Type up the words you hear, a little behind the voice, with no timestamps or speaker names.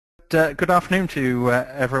Good afternoon to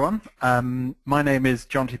everyone. My name is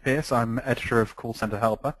John T. Pierce. I'm editor of Call Center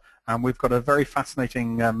Helper, and we've got a very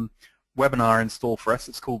fascinating webinar in store for us.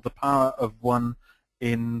 It's called The Power of One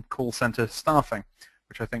in Call Center Staffing,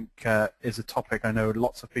 which I think is a topic I know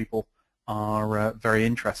lots of people are very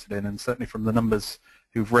interested in, and certainly from the numbers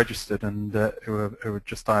who've registered and who are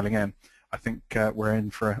just dialing in, I think we're in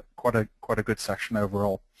for quite a good session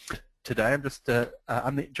overall. Today,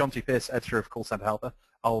 I'm John T. Pierce, editor of Call Center Helper.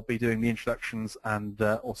 I'll be doing the introductions and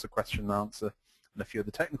also question and answer and a few of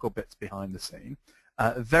the technical bits behind the scene.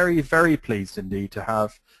 Very pleased indeed to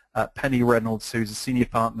have Penny Reynolds, who's a senior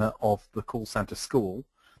partner of the Call Center School.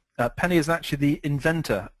 Penny is actually the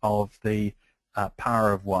inventor of the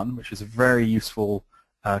Power of One, which is a very useful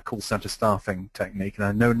call center staffing technique, and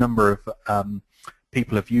I know a number of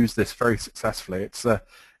people have used this very successfully. It's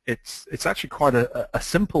actually quite a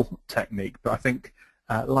simple technique, but I think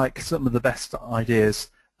like some of the best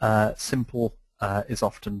ideas, simple is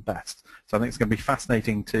often best. So I think it's going to be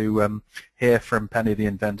fascinating to hear from Penny, the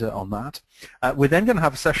inventor, on that. We're then going to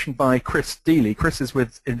have a session by Chris Deely. Chris is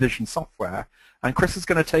with Envision Software, and Chris is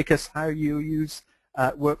going to take us how you use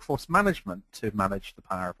workforce management to manage the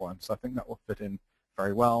Power of One. So I think that will fit in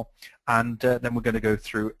very well. And then we're going to go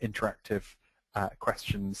through interactive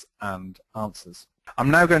questions and answers.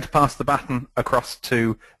 I'm now going to pass the baton across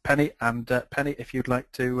to Penny, and Penny, if you'd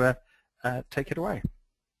like to take it away.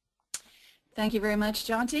 Thank you very much,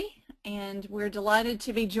 Jonty, and we're delighted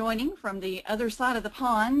to be joining from the other side of the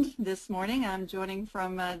pond this morning. I'm joining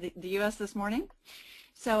from the U.S. this morning,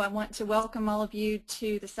 so I want to welcome all of you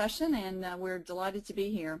to the session, and we're delighted to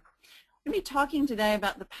be here. We're going to be talking today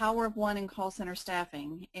about the power of one in call center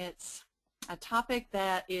staffing. It's a topic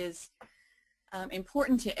that is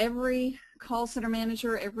important to every call center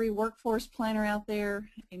manager, every workforce planner out there,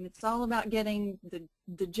 and it's all about getting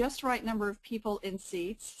the just right number of people in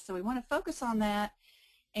seats. So we want to focus on that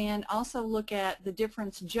and also look at the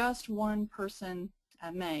difference just one person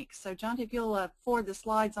makes. So John, if you'll forward the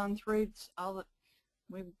slides on through,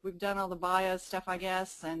 we've done all the bio stuff, I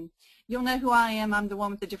guess, and you'll know who I am. I'm the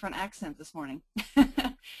one with the different accent this morning. All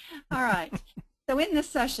right. So in this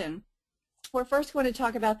session, we're first going to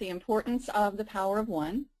talk about the importance of the power of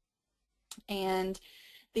one, and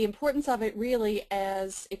the importance of it really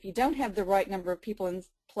as if you don't have the right number of people in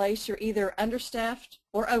place, you're either understaffed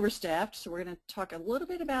or overstaffed. So we're going to talk a little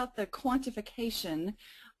bit about the quantification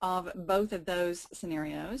of both of those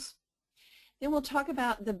scenarios. Then we'll talk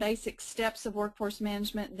about the basic steps of workforce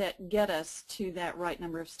management that get us to that right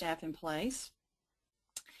number of staff in place.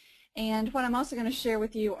 And what I'm also going to share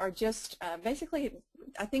with you are just basically,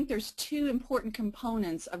 I think there's two important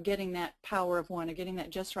components of getting that power of one, of getting that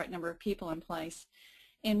just right number of people in place.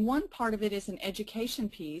 And one part of it is an education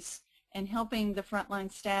piece and helping the frontline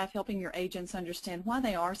staff, helping your agents understand why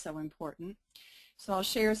they are so important. So I'll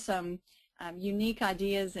share some unique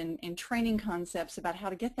ideas and training concepts about how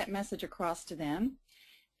to get that message across to them.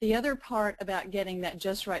 The other part about getting that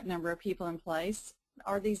just right number of people in place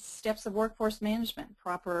are these steps of workforce management,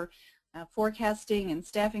 proper forecasting and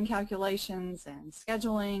staffing calculations and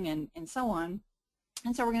scheduling and so on.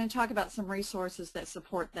 And so we're going to talk about some resources that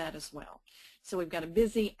support that as well. So we've got a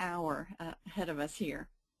busy hour ahead of us here.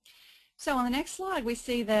 So on the next slide we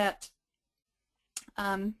see that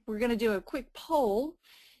we're going to do a quick poll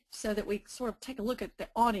so that we sort of take a look at the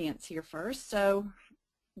audience here first. So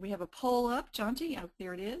we have a poll up, Jonty. Oh,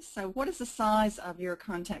 there it is. So what is the size of your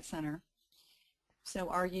contact center? So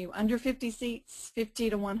are you under 50 seats,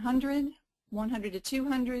 50 to 100, 100 to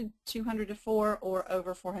 200, 200 to 4, or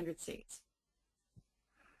over 400 seats?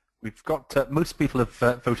 We've got most people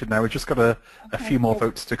have voted now. We've just got a few more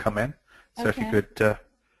votes to come in. So if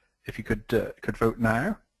you could vote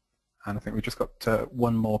now, and I think we've just got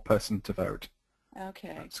one more person to vote.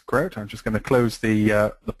 Okay. That's great. I'm just going to close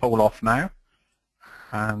the poll off now,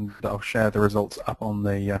 and I'll share the results up on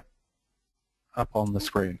the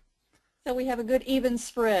screen. So we have a good even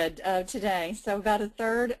spread today. So about a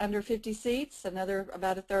third under 50 seats, another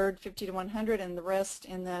about a third 50 to 100, and the rest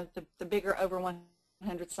in the bigger over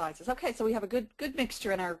 100 sizes. Okay, so we have a good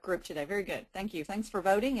mixture in our group today. Very good. Thank you. Thanks for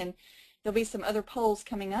voting, and there'll be some other polls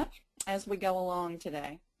coming up as we go along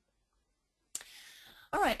today.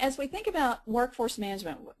 All right, as we think about workforce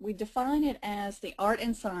management, we define it as the art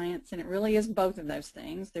and science, and it really is both of those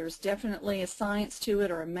things. There's definitely a science to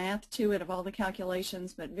it or a math to it of all the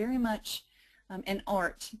calculations, but very much an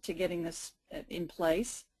art to getting this in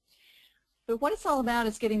place. But what it's all about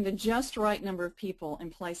is getting the just right number of people in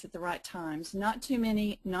place at the right times. Not too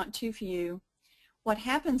many, not too few. What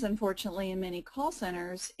happens, unfortunately, in many call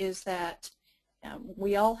centers is that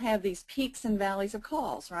we all have these peaks and valleys of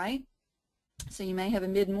calls, right? So you may have a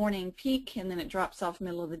mid-morning peak, and then it drops off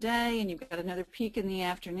middle of the day, and you've got another peak in the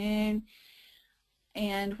afternoon.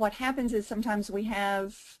 And what happens is sometimes we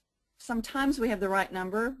have the right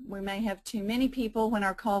number. We may have too many people when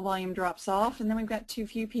our call volume drops off, and then we've got too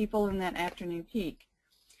few people in that afternoon peak.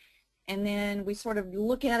 And then we sort of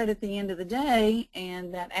look at it at the end of the day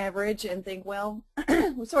and that average and think, well,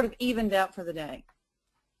 we sort of evened out for the day.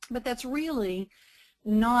 But that's really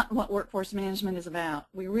not what workforce management is about.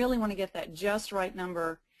 We really want to get that just right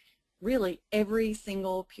number really every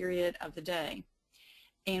single period of the day.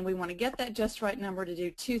 And we want to get that just right number to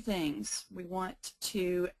do two things. We want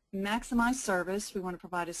to maximize service. We want to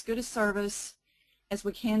provide as good a service as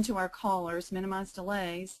we can to our callers, minimize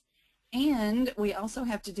delays. And we also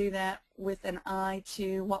have to do that with an eye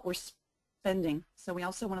to what we're spending. So we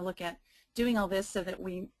also want to look at doing all this so that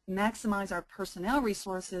we maximize our personnel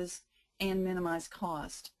resources and minimize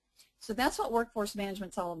cost. So that's what workforce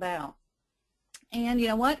management's all about. And you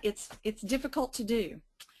know what? It's difficult to do.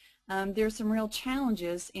 There's some real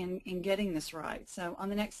challenges in getting this right. So on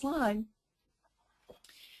the next slide,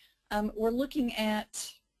 we're looking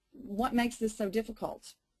at what makes this so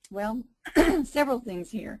difficult. Well, several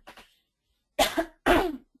things here.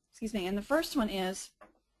 Excuse me. And the first one is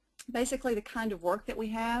basically the kind of work that we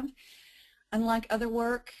have. Unlike other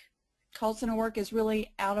work, call center work is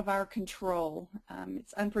really out of our control.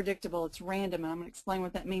 It's unpredictable. It's random. And I'm going to explain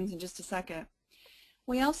what that means in just a second.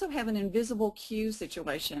 We also have an invisible queue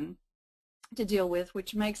situation to deal with,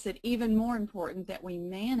 which makes it even more important that we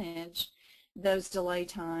manage those delay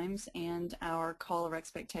times and our caller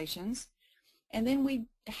expectations. And then we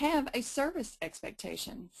have a service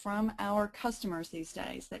expectation from our customers these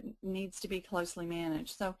days that needs to be closely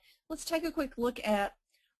managed. So let's take a quick look at,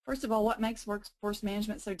 first of all, what makes workforce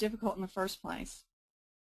management so difficult in the first place.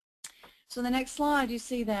 So in the next slide, you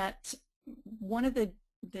see that one of the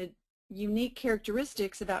unique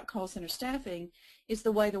characteristics about call center staffing is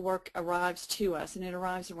the way the work arrives to us, and it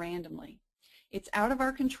arrives randomly. It's out of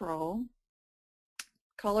our control.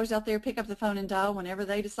 Callers out there pick up the phone and dial whenever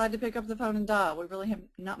they decide to pick up the phone and dial. We really have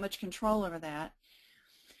not much control over that.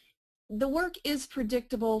 The work is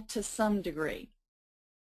predictable to some degree.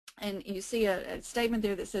 And you see a statement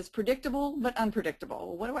there that says predictable but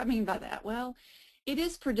unpredictable. What do I mean by that? Well, it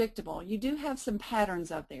is predictable. You do have some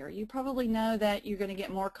patterns out there. You probably know that you're going to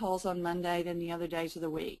get more calls on Monday than the other days of the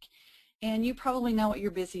week. And you probably know what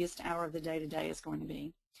your busiest hour of the day to day is going to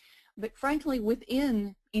be. But frankly,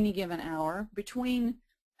 within any given hour, between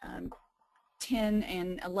 10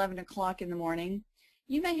 and 11 o'clock in the morning,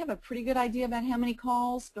 you may have a pretty good idea about how many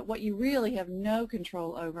calls, but what you really have no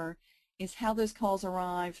control over is how those calls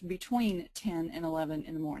arrive between 10 and 11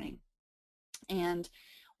 in the morning. And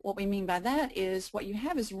what we mean by that is what you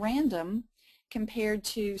have is random compared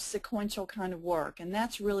to sequential kind of work, and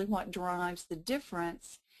that's really what drives the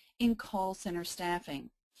difference in call center staffing.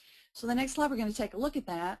 So the next slide, we're going to take a look at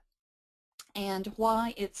that and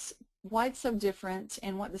why it's so different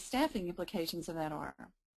and what the staffing implications of that are.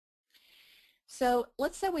 So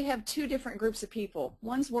let's say we have two different groups of people.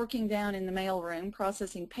 One's working down in the mail room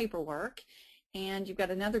processing paperwork, and you've got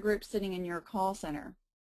another group sitting in your call center.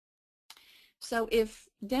 So if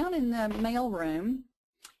down in the mail room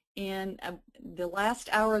in the last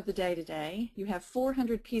hour of the day today, you have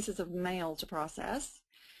 400 pieces of mail to process,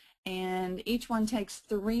 and each one takes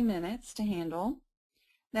 3 minutes to handle.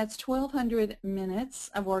 That's 1,200 minutes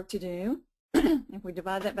of work to do. If we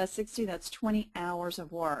divide that by 60, that's 20 hours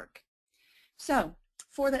of work. So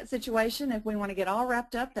for that situation, if we want to get all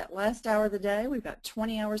wrapped up that last hour of the day, we've got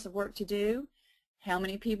 20 hours of work to do. How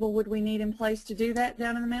many people would we need in place to do that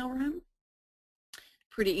down in the mailroom?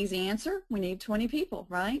 Pretty easy answer. We need 20 people,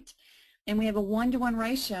 right? And we have a 1-to-1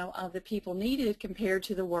 ratio of the people needed compared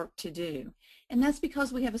to the work to do. And that's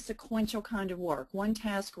because we have a sequential kind of work, one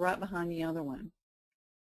task right behind the other one.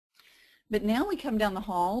 But now we come down the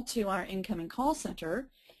hall to our incoming call center,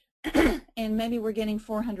 and maybe we're getting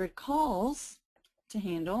 400 calls to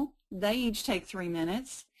handle. They each take 3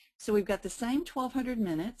 minutes. So we've got the same 1,200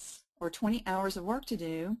 minutes or 20 hours of work to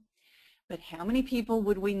do, but how many people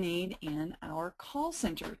would we need in our call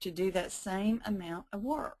center to do that same amount of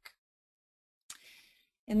work?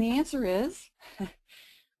 And the answer is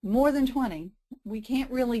more than 20. We can't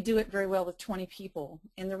really do it very well with 20 people.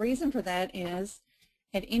 And the reason for that is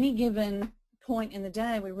at any given point in the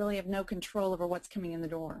day, we really have no control over what's coming in the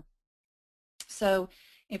door. So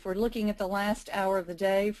if we're looking at the last hour of the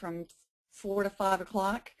day from 4 to 5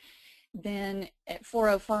 o'clock, then at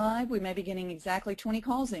 4:05 we may be getting exactly 20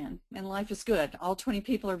 calls in, and life is good. All 20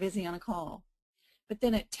 people are busy on a call. But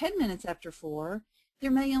then at 10 minutes after 4,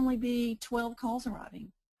 there may only be 12 calls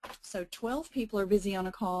arriving. So 12 people are busy on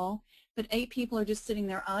a call. but 8 people are just sitting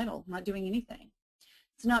there idle, not doing anything.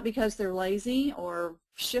 It's not because they're lazy or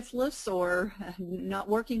shiftless or not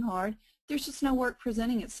working hard. There's just no work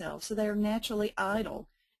presenting itself, so they are naturally idle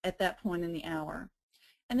at that point in the hour.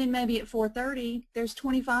 And then maybe at 4:30, there's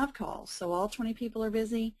 25 calls, so all 20 people are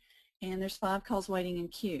busy, and there's 5 calls waiting in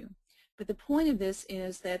queue. But the point of this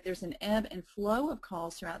is that there's an ebb and flow of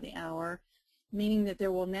calls throughout the hour, meaning that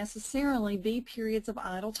there will necessarily be periods of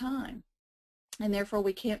idle time. And therefore,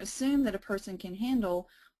 we can't assume that a person can handle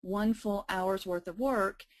 1 full hour's worth of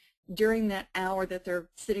work during that hour that they're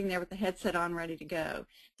sitting there with the headset on ready to go.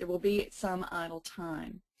 There will be some idle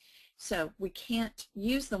time. So we can't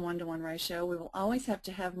use the 1-to-1 ratio. We will always have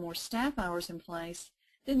to have more staff hours in place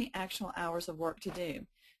than the actual hours of work to do.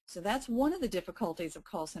 So that's one of the difficulties of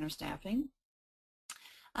call center staffing.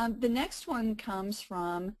 The next one comes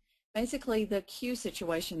from basically the queue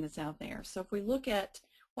situation that's out there. So if we look at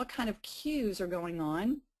what kind of queues are going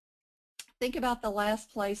on, think about the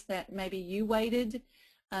last place that maybe you waited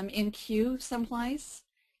in queue someplace.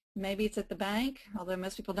 Maybe it's at the bank, although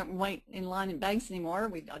most people don't wait in line in banks anymore.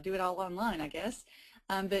 We do it all online, I guess.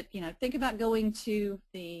 But you know, think about going to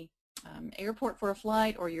the airport for a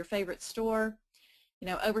flight or your favorite store. You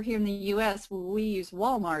know, over here in the U.S., we use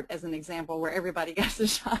Walmart as an example where everybody goes to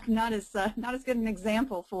shop. Not as good an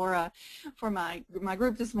example for my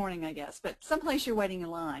group this morning, I guess. But someplace you're waiting in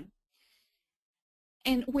line.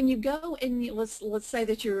 And when you go and let's say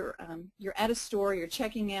that you're at a store, you're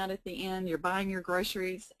checking out at the end, you're buying your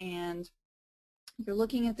groceries, and you're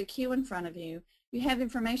looking at the queue in front of you. You have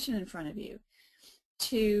information in front of you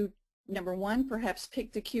to, number one, perhaps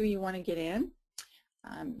pick the queue you want to get in.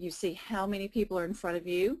 You see how many people are in front of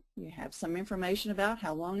you. You have some information about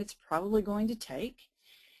how long it's probably going to take,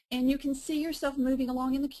 and you can see yourself moving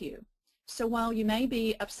along in the queue. So while you may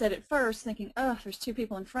be upset at first, thinking, oh, there's 2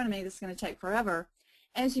 people in front of me, this is going to take forever,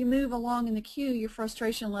 as you move along in the queue, your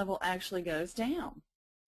frustration level actually goes down.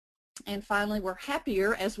 And finally, we're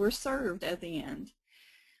happier as we're served at the end.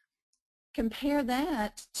 Compare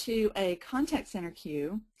that to a contact center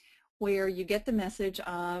queue where you get the message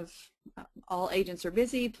of all agents are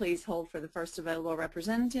busy, please hold for the first available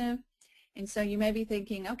representative. And so you may be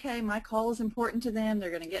thinking, okay, my call is important to them, they're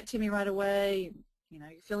going to get to me right away, you know,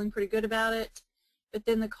 you're feeling pretty good about it, but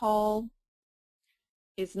then the call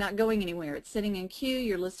is not going anywhere. It's sitting in queue,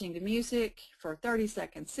 you're listening to music for 30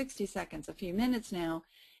 seconds, 60 seconds, a few minutes now,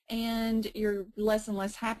 and you're less and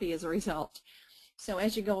less happy as a result. So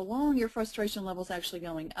as you go along, your frustration level is actually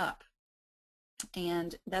going up.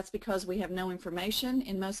 And that's because we have no information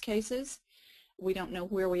in most cases. We don't know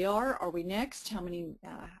where we are we next,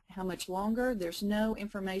 how much longer. There's no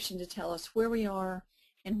information to tell us where we are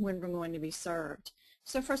and when we're going to be served.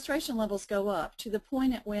 So frustration levels go up to the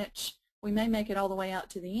point at which we may make it all the way out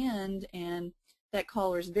to the end, and that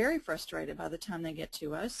caller is very frustrated by the time they get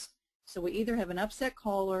to us. So we either have an upset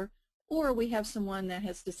caller or we have someone that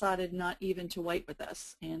has decided not even to wait with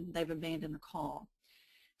us and they've abandoned the call.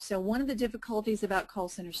 So one of the difficulties about call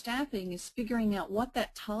center staffing is figuring out what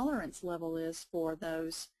that tolerance level is for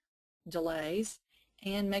those delays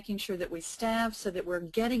and making sure that we staff so that we're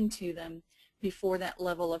getting to them before that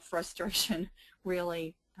level of frustration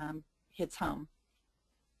really hits home.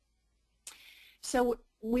 So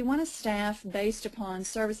we want to staff based upon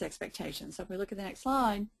service expectations. So if we look at the next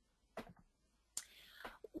slide,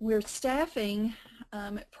 we're staffing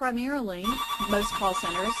primarily, most call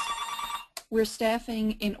centers, we're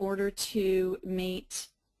staffing in order to meet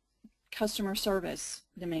customer service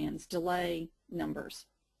demands, delay numbers.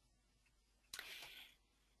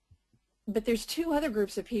 But there's 2 other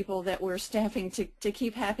groups of people that we're staffing to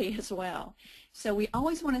keep happy as well. So we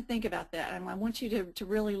always want to think about that, and I want you to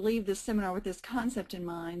really leave this seminar with this concept in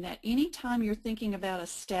mind, that any time you're thinking about a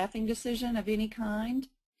staffing decision of any kind,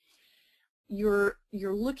 you're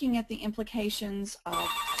looking at the implications of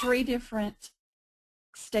 3 different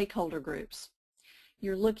stakeholder groups.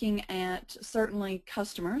 You're looking at certainly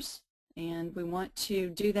customers, and we want to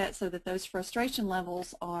do that so that those frustration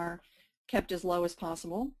levels are kept as low as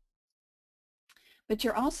possible. But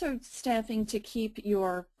you're also staffing to keep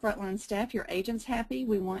your frontline staff, your agents, happy.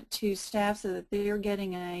 We want to staff so that they're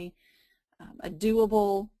getting a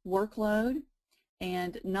doable workload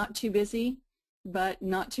and not too busy, but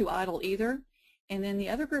not too idle either. And then the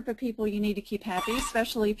other group of people you need to keep happy,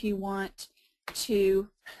 especially if you want to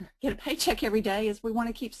get a paycheck every day, is we want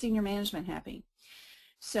to keep senior management happy.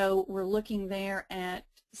 So we're looking there at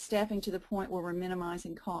staffing to the point where we're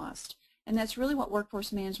minimizing cost. And that's really what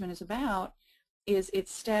workforce management is about, is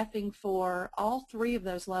it's staffing for all 3 of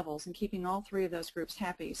those levels and keeping all 3 of those groups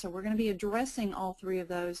happy. So we're going to be addressing all 3 of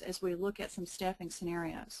those as we look at some staffing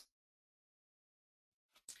scenarios.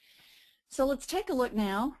 So let's take a look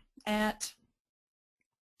now at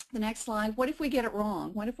the next slide. What if we get it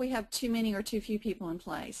wrong? What if we have too many or too few people in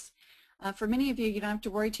place? For many of you, you don't have to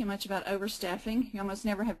worry too much about overstaffing. You almost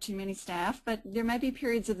never have too many staff, but there may be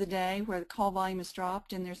periods of the day where the call volume is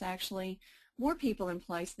dropped and there's actually more people in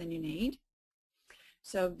place than you need.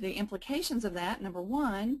 So the implications of that, number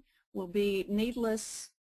one, will be needless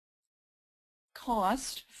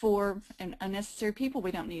cost for unnecessary people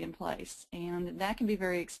we don't need in place, and that can be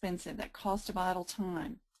very expensive, that cost of idle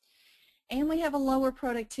time. And we have a lower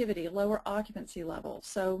productivity, a lower occupancy level,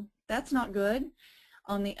 so that's not good.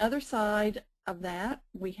 On the other side of that,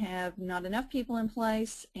 we have not enough people in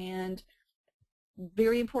place, and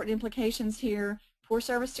very important implications here: poor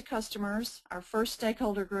service to customers, our first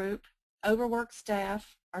stakeholder group; overworked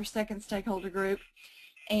staff, our second stakeholder group;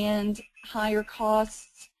 and higher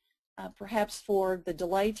costs, perhaps for the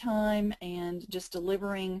delay time and just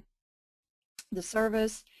delivering the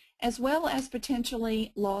service, as well as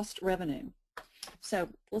potentially lost revenue. So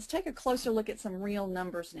let's take a closer look at some real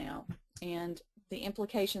numbers now and the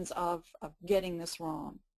implications of getting this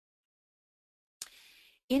wrong.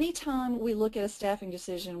 Anytime we look at a staffing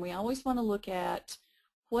decision, we always want to look at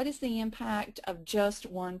what is the impact of just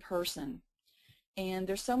one person. And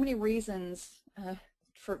there's so many reasons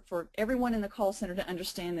for everyone in the call center to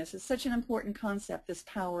understand this. It's such an important concept, this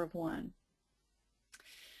power of one.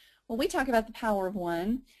 When we talk about the power of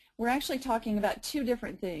one, we're actually talking about two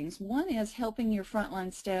different things. One is helping your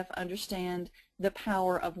frontline staff understand the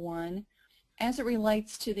power of one as it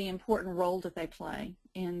relates to the important role that they play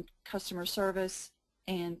in customer service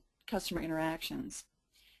and customer interactions.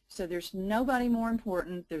 So there's nobody more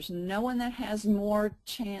important, there's no one that has more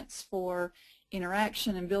chance for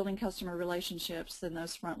interaction and building customer relationships than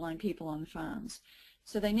those frontline people on the phones.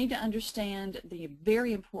 So they need to understand the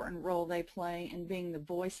very important role they play in being the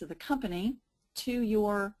voice of the company to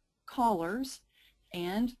your callers,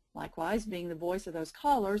 and likewise being the voice of those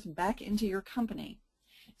callers back into your company.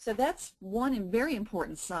 So that's one and very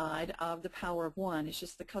important side of the power of one. It's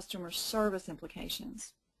just the customer service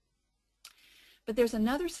implications. But there's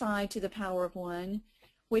another side to the power of one,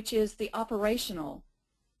 which is the operational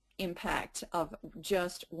impact of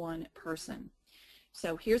just one person.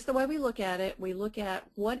 So here's the way we look at it. We look at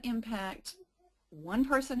what impact one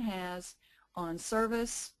person has on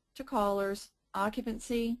service to callers,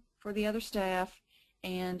 occupancy for the other staff,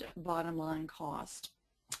 and bottom line cost.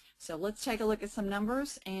 So let's take a look at some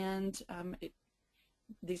numbers, and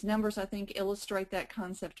these numbers I think illustrate that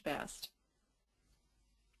concept best.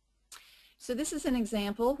 So this is an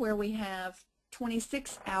example where we have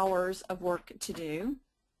 26 hours of work to do.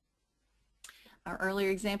 Our earlier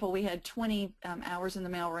example, we had 20 hours in the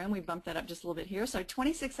mailroom. We bumped that up just a little bit here. So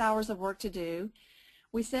 26 hours of work to do.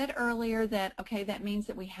 We said earlier that, okay, that means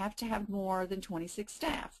that we have to have more than 26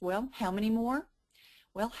 staff. Well, how many more?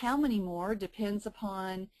 Well, how many more depends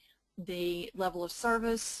upon the level of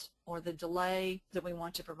service or the delay that we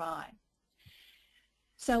want to provide.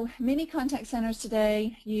 So many contact centers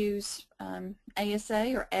today use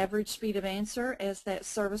ASA, or average speed of answer, as that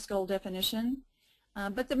service goal definition,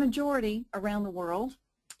 but the majority around the world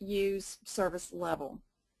use service level.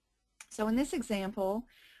 So in this example,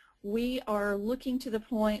 we are looking to the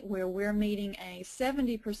point where we're meeting a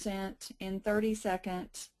 70% in 30-second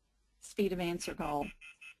speed of answer goal.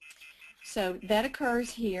 So that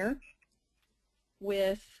occurs here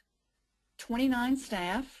with 29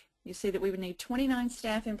 staff. You see that we would need 29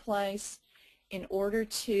 staff in place in order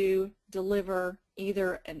to deliver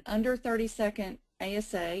either an under 30-second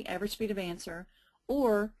ASA, average speed of answer,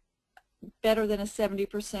 or better than a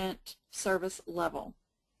 70% service level.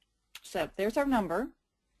 So there's our number.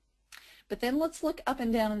 But then let's look up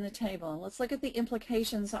and down in the table, and let's look at the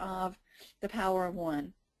implications of the power of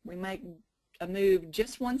one. We make a move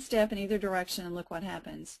just one step in either direction, and look what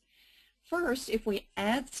happens. First, if we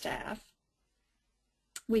add staff,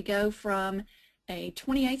 we go from a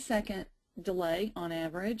 28-second delay on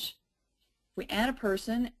average. If we add a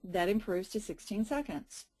person, that improves to 16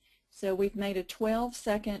 seconds. So we've made a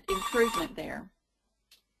 12-second improvement there.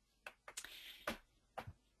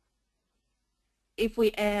 If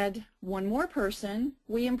we add one more person,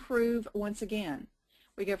 we improve once again.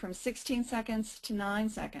 We go from 16 seconds to 9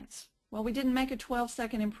 seconds. Well, we didn't make a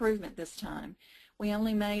 12-second improvement this time. We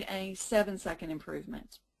only made a 7-second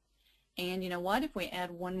improvement. And you know what? If we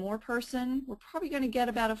add one more person, we're probably going to get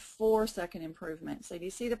about a 4-second improvement. So do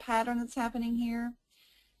you see the pattern that's happening here?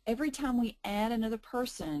 Every time we add another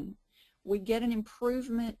person, we get an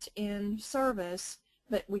improvement in service,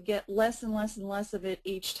 but we get less and less and less of it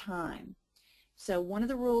each time. So one of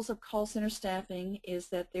the rules of call center staffing is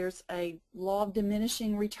that there's a law of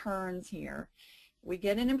diminishing returns here. We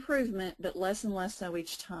get an improvement, but less and less so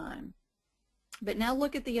each time. But now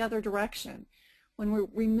look at the other direction. When we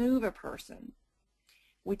remove a person,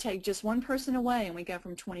 we take just one person away and we go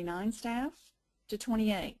from 29 staff to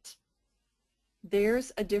 28.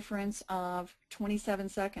 There's a difference of 27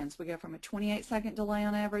 seconds. We go from a 28-second delay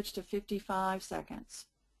on average to 55 seconds.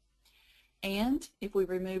 And if we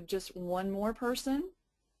remove just one more person,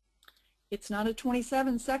 it's not a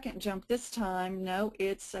 27-second jump this time. No,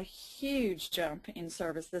 it's a huge jump in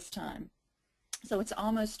service this time. So it's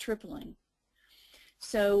almost tripling.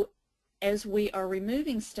 So as we are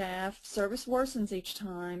removing staff, service worsens each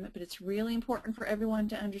time, but it's really important for everyone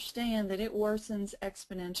to understand that it worsens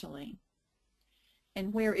exponentially.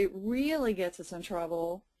 And where it really gets us in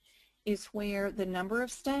trouble is where the number of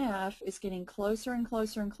staff is getting closer and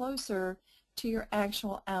closer and closer to your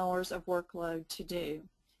actual hours of workload to do.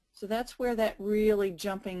 So that's where that really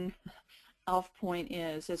jumping off point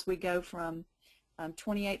is. As we go from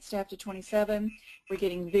 28 staff to 27, we're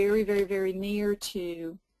getting very, very, very near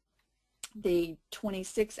to the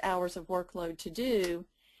 26 hours of workload to do,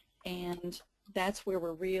 and that's where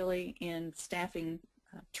we're really in staffing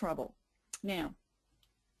trouble. Now,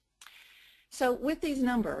 so with these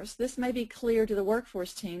numbers, this may be clear to the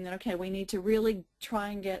workforce team that, okay, we need to really try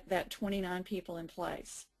and get that 29 people in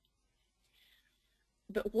place.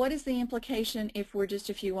 But what is the implication if we're just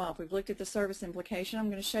a few off? We've looked at the service implication. I'm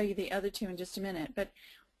going to show you the other two in just a minute. But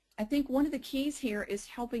I think one of the keys here is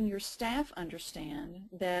helping your staff understand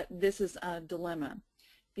that this is a dilemma.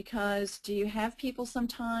 Because do you have people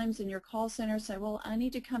sometimes in your call center say, well, I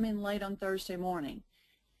need to come in late on Thursday morning.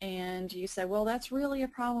 And you say, well, that's really a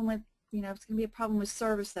problem with, it's going to be a problem with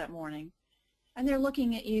service that morning. And they're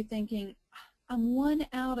looking at you thinking, I'm one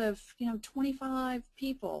out of, 25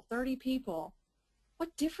 people, 30 people.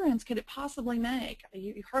 What difference could it possibly make?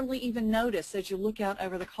 You hardly even notice as you look out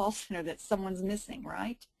over the call center that someone's missing,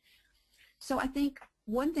 right? So I think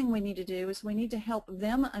one thing we need to do is we need to help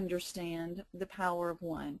them understand the power of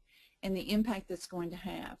one and the impact that's going to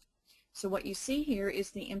have. So what you see here is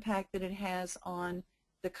the impact that it has on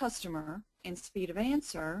the customer and speed of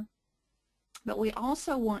answer, but we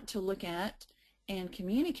also want to look at and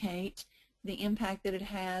communicate the impact that it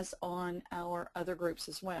has on our other groups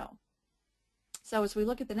as well. So as we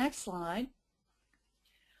look at the next slide,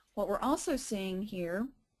 what we're also seeing here,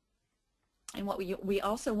 and what we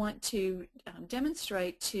also want to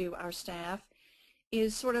demonstrate to our staff,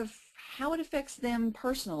 is sort of how it affects them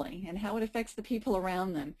personally and how it affects the people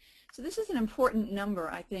around them. So this is an important number,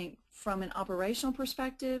 I think, from an operational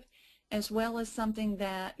perspective, as well as something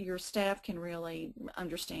that your staff can really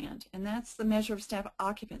understand, and that's the measure of staff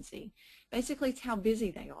occupancy. Basically, it's how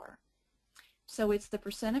busy they are. So it's the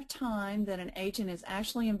percent of time that an agent is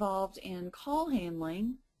actually involved in call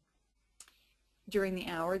handling during the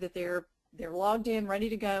hour that they're logged in, ready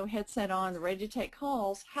to go, headset on, they're ready to take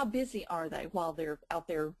calls. How busy are they while they're out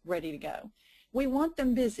there ready to go? We want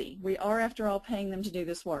them busy. We are, after all, paying them to do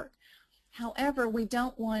this work. However, we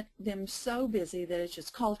don't want them so busy that it's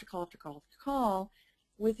just call after call after call after call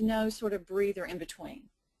with no sort of breather in between.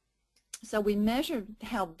 So we measure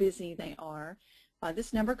how busy they are by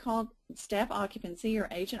this number called staff occupancy or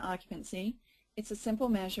agent occupancy. It's a simple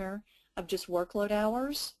measure of just workload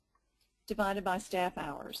hours divided by staff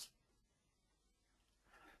hours.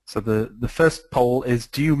 So the first poll is,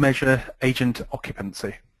 do you measure agent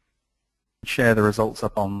occupancy? Share the results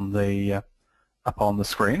up on the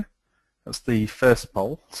screen. That's the first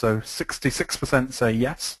poll. So 66% say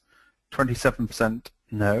yes, 27%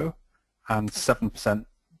 no, and 7%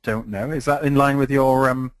 don't know. Is that in line with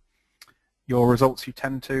your results you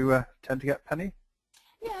tend to get, Penny?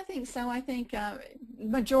 Yeah, I think so. I think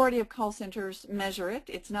majority of call centers measure it.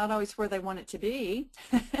 It's not always where they want it to be,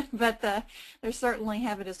 but they certainly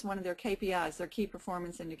have it as one of their KPIs, their key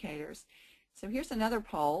performance indicators. So here's another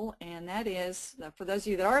poll, and that is, for those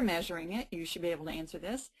of you that are measuring it, you should be able to answer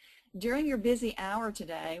this. During your busy hour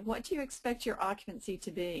today, what do you expect your occupancy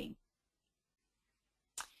to be?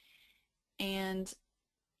 And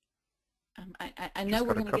I know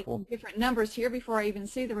we're going to get some different numbers here before I even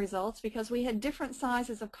see the results, because we had different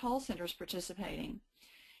sizes of call centers participating.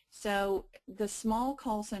 So the small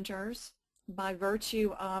call centers, by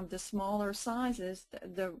virtue of the smaller sizes,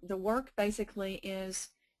 the work basically is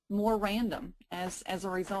more random as a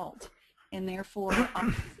result, and therefore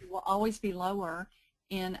occupancy will always be lower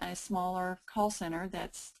in a smaller call center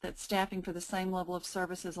that's staffing for the same level of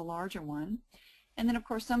service as a larger one. And then, of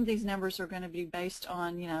course, some of these numbers are going to be based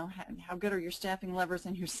on, how good are your staffing levers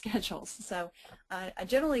and your schedules. So I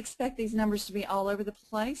generally expect these numbers to be all over the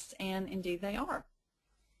place, and indeed they are.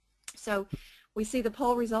 So we see the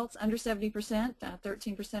poll results under 70%,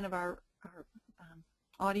 13% of our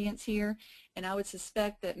audience here, and I would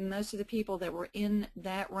suspect that most of the people that were in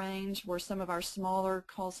that range were some of our smaller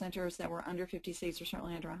call centers that were under 50 seats or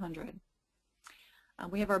certainly under 100.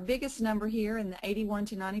 We have our biggest number here in the 81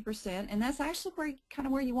 to 90%, and that's actually kind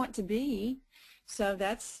of where you want to be. So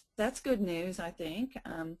that's good news, I think.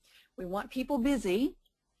 We want people busy,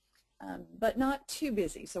 but not too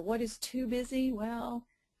busy. So what is too busy? Well,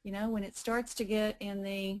 you know, when it starts to get in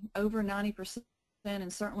the over 90%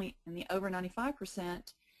 and certainly in the over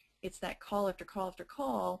 95%, it's that call after call after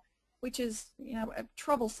call, which is, you know,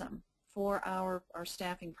 troublesome for our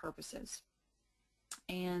staffing purposes.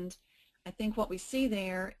 And I think what we see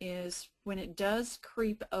there is when it does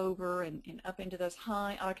creep over and up into those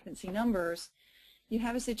high occupancy numbers, you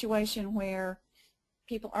have a situation where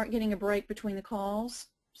people aren't getting a break between the calls,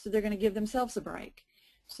 so they're going to give themselves a break.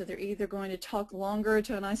 So they're either going to talk longer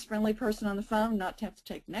to a nice friendly person on the phone, not to have to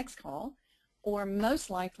take the next call, or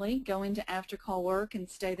most likely go into after-call work and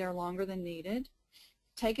stay there longer than needed,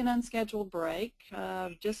 take an unscheduled break,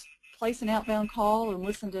 just place an outbound call and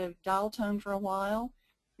listen to dial tone for a while,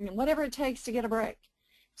 whatever it takes to get a break.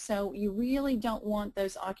 So you really don't want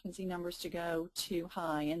those occupancy numbers to go too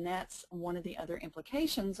high, and that's one of the other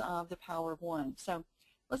implications of the power of one. So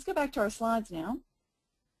let's go back to our slides now.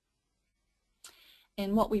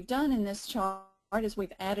 And what we've done in this chart is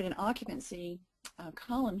we've added an occupancy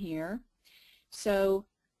column here. So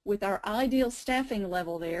with our ideal staffing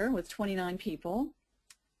level there with 29 people,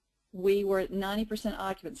 we were at 90%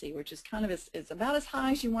 occupancy, which is kind of it's about as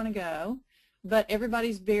high as you want to go, but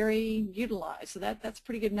everybody's very utilized, so that's a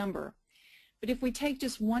pretty good number. But if we take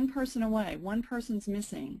just one person away, one person's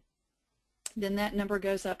missing, then that number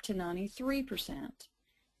goes up to 93%.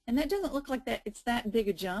 And that doesn't look like that it's that big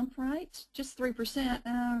a jump, right? Just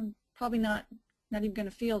 3%, probably not even going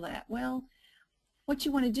to feel that. Well, what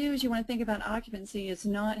you want to do is you want to think about occupancy is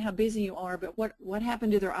not how busy you are, but what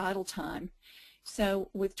happened to their idle time. So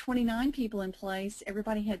with 29 people in place,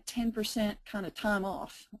 everybody had 10% kind of time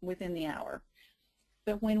off within the hour.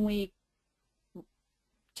 But when we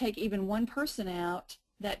take even one person out,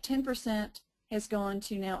 that 10% has gone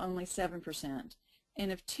to now only 7%.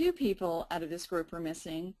 And if 2 people out of this group are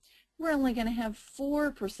missing, we're only going to have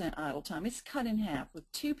 4% idle time. It's cut in half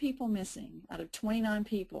with 2 people missing out of 29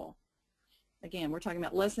 people. Again, we're talking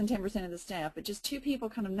about less than 10% of the staff, but just 2 people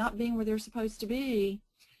kind of not being where they're supposed to be.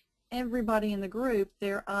 Everybody in the group,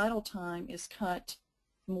 their idle time is cut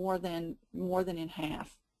more than in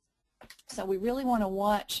half. So we really want to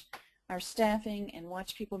watch our staffing and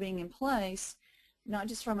watch people being in place, not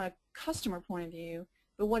just from a customer point of view,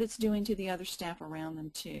 but what it's doing to the other staff around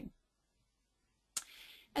them too.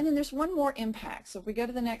 And then there's one more impact. So if we go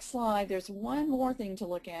to the next slide, there's one more thing to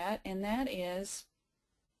look at, and that is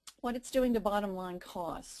what it's doing to bottom line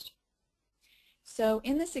cost. So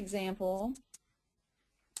in this example,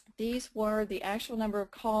 these were the actual number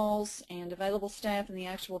of calls and available staff and the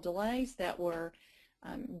actual delays that were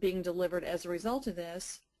being delivered as a result of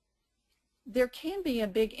this. There can be a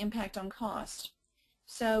big impact on cost.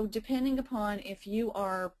 So depending upon if you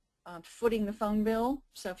are footing the phone bill,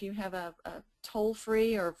 so if you have a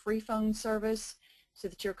toll-free or free phone service so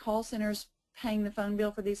that your call center's paying the phone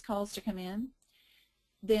bill for these calls to come in,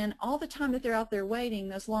 then all the time that they're out there waiting,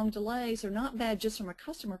 those long delays are not bad just from a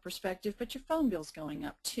customer perspective, but your phone bill's going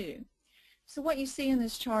up too. So what you see in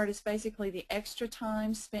this chart is basically the extra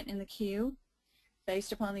time spent in the queue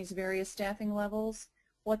based upon these various staffing levels,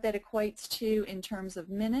 what that equates to in terms of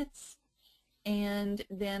minutes, and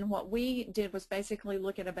then what we did was basically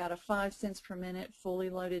look at about a 5 cents per minute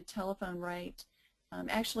fully loaded telephone rate,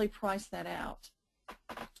 actually price that out.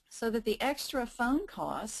 So that the extra phone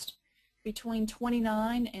cost between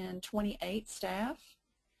 29 and 28 staff,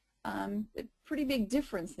 a pretty big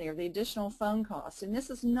difference there, the additional phone cost. And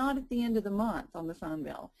this is not at the end of the month on the phone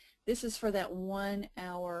bill. This is for that 1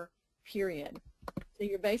 hour period. So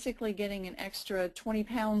you're basically getting an extra 20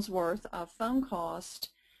 pounds worth of phone cost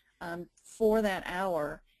for that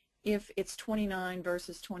hour if it's 29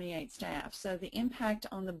 versus 28 staff. So the impact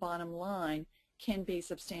on the bottom line can be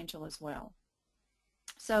substantial as well.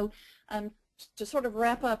 So to sort of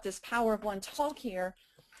wrap up this power of one talk here,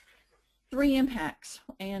 3 impacts,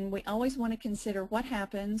 and we always want to consider what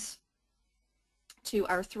happens to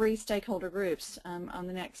our 3 stakeholder groups on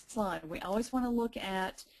the next slide. We always want to look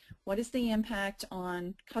at what is the impact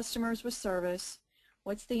on customers with service,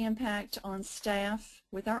 what's the impact on staff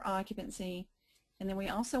with our occupancy, and then we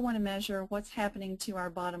also want to measure what's happening to our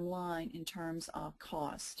bottom line in terms of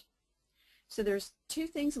cost. So there's 2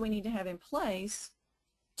 things we need to have in place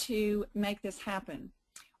to make this happen.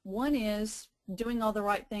 One is doing all the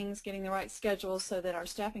right things, getting the right schedules so that our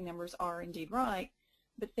staffing numbers are indeed right,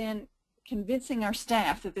 but then convincing our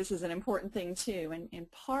staff that this is an important thing too,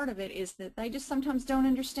 and part of it is that they just sometimes don't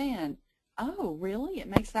understand. Oh, really? It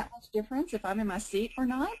makes that much difference if I'm in my seat or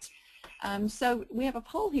not? So we have a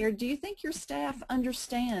poll here. Do you think your staff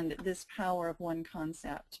understand this power of one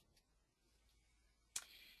concept?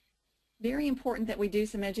 Very important that we do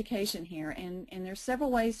some education here, and there's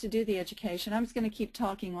several ways to do the education. I'm just going to keep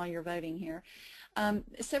talking while you're voting here.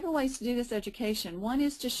 Several ways to do this education. One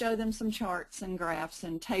is to show them some charts and graphs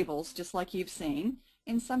and tables, just like you've seen,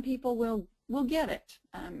 and some people will get it,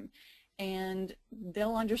 and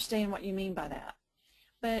they'll understand what you mean by that.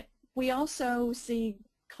 But we also see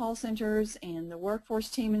call centers and the workforce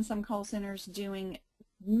team in some call centers doing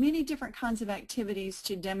many different kinds of activities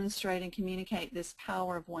to demonstrate and communicate this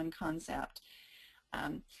power of one concept.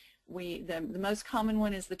 The most common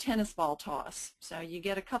one is the tennis ball toss. So you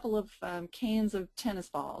get a couple of cans of tennis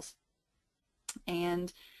balls,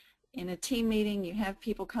 and in a team meeting you have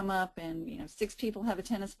people come up, and 6 people have a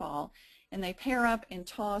tennis ball, and they pair up and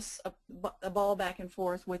toss a ball back and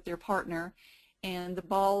forth with their partner, and the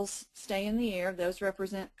balls stay in the air. Those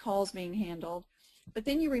represent calls being handled. But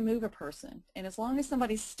then you remove a person, and as long as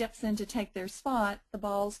somebody steps in to take their spot, the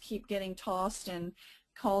balls keep getting tossed and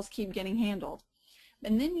calls keep getting handled.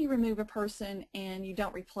 And then you remove a person and you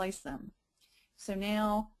don't replace them. So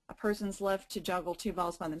now a person's left to juggle 2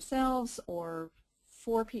 balls by themselves, or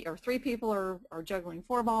 3 people are juggling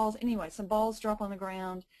 4 balls. Anyway, some balls drop on the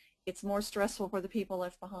ground. It's more stressful for the people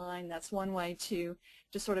left behind. That's one way to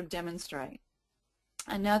sort of demonstrate.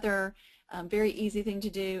 Another very easy thing to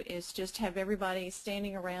do is just have everybody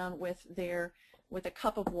standing around with a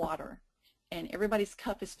cup of water, and everybody's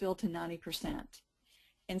cup is filled to 90%,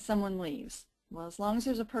 and someone leaves. Well, as long as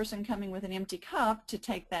there's a person coming with an empty cup to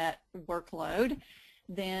take that workload,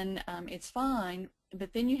 then it's fine.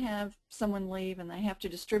 But then you have someone leave, and they have to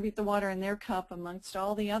distribute the water in their cup amongst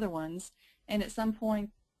all the other ones, and at some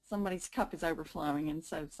point somebody's cup is overflowing, and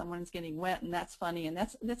so someone's getting wet, and that's funny, and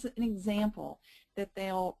that's an example that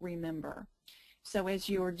they'll remember. So as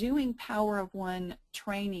you're doing Power of One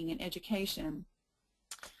training and education,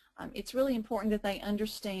 it's really important that they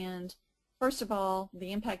understand, first of all,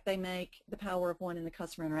 the impact they make, the Power of One in the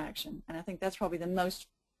customer interaction. And I think that's probably the most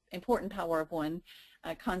important Power of One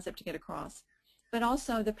concept to get across. But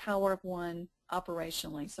also the Power of One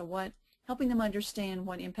operationally. So helping them understand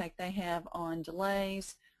what impact they have on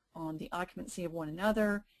delays, on the occupancy of one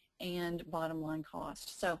another, and bottom line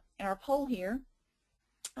cost. So in our poll here,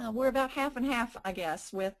 we're about half and half, I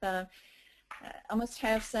guess, with almost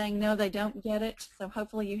half saying no, they don't get it. So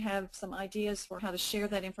hopefully you have some ideas for how to share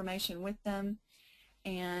that information with them.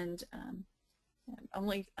 And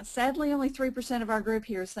sadly, only 3% of our group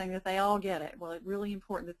here is saying that they all get it. Well, it's really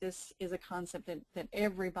important that this is a concept that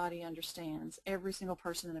everybody understands, every single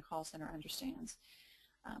person in the call center understands.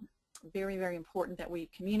 Very, very important that we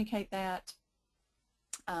communicate that,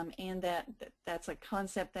 and that's a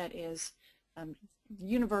concept that is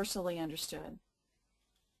universally understood.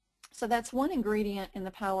 So that's one ingredient in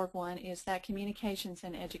the Power of One, is that communications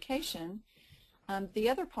and education. The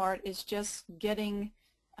other part is just getting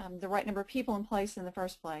the right number of people in place in the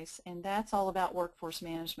first place, and that's all about workforce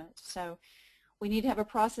management. So we need to have a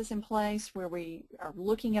process in place where we are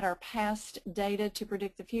looking at our past data to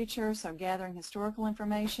predict the future, so gathering historical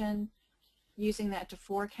information, using that to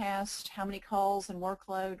forecast how many calls and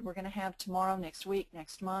workload we're going to have tomorrow, next week,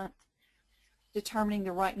 next month, determining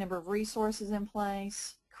the right number of resources in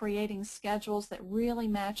place, creating schedules that really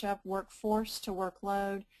match up workforce to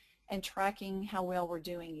workload, and tracking how well we're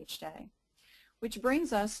doing each day. Which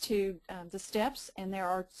brings us to the steps, and there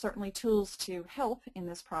are certainly tools to help in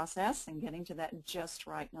this process and getting to that just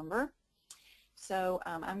right number. So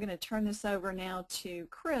I'm going to turn this over now to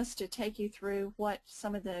Chris to take you through what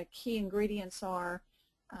some of the key ingredients are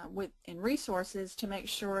in resources to make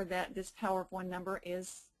sure that this Power of One number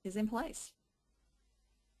is in place.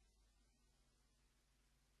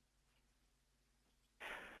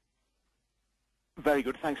 Very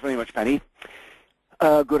good. Thanks very much, Penny.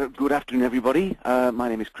 Good afternoon, everybody. My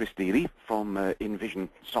name is Chris Deely from InVision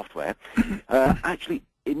Software. Actually,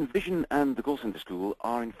 InVision and the Call Center School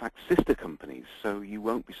are in fact sister companies, so you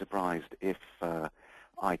won't be surprised if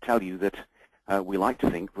I tell you that we like to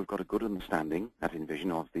think we've got a good understanding at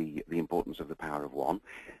InVision of the importance of the Power of One,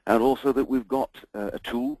 and also that we've got a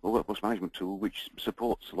tool, a workforce management tool, which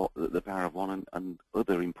supports a lot the Power of One and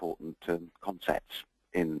other important concepts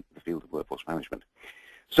in the field of workforce management.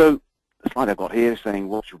 So the slide I've got here is saying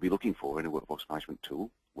what you'll be looking for in a workforce management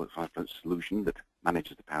tool, workforce management solution that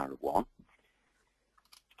manages the Power of One.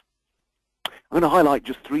 I'm going to highlight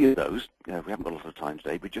just 3 of those. We haven't got a lot of time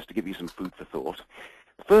today, but just to give you some food for thought.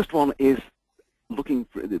 The first one is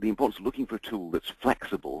the importance of looking for a tool that's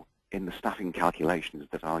flexible in the staffing calculations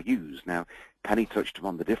that are used. Now, Penny touched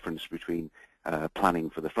upon the difference between planning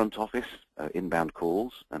for the front office, inbound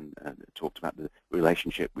calls, and talked about the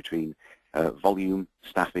relationship between volume,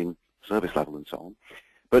 staffing, service level, and so on.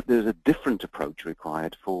 But there's a different approach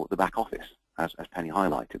required for the back office, as Penny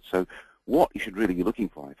highlighted. So what you should really be looking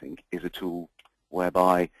for, I think, is a tool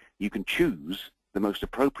whereby you can choose the most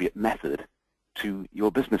appropriate method to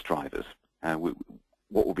your business drivers.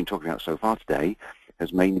 What we've been talking about so far today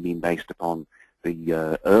has mainly been based upon the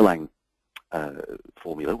Erlang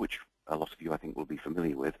formula, which a lot of you, I think, will be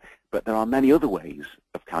familiar with. But there are many other ways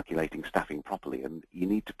of calculating staffing properly, and you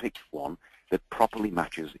need to pick one that properly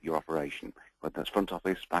matches your operation, whether that's front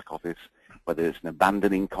office, back office, whether it's an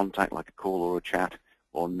abandoning contact like a call or a chat,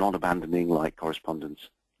 or non-abandoning like correspondence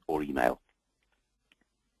or email.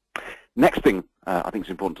 Next thing I think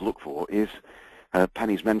is important to look for is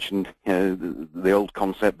Penny's mentioned the old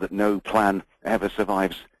concept that no plan ever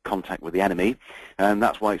survives contact with the enemy, and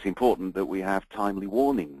that's why it's important that we have timely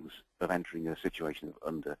warnings of entering a situation of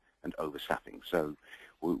under and overstaffing. So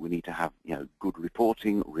we need to have good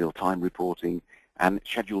reporting, real-time reporting, and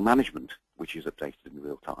schedule management, which is updated in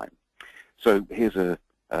real time. So here's a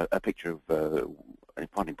picture of a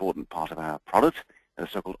quite important part of our product, a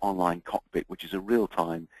so-called online cockpit, which is a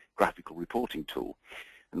real-time graphical reporting tool.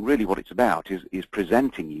 And really what it's about is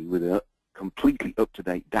presenting you with a completely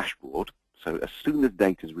up-to-date dashboard. So as soon as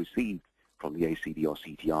data is received from the ACD or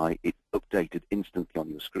CTI, it's updated instantly on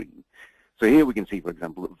your screen. So here we can see, for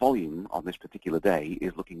example, that volume on this particular day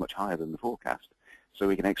is looking much higher than the forecast. So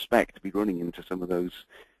we can expect to be running into some of those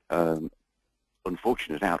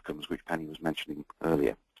unfortunate outcomes which Penny was mentioning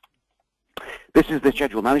earlier. This is the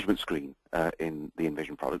schedule management screen in the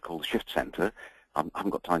Envision product called Shift Center. I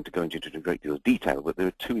haven't got time to go into a great deal of detail, but there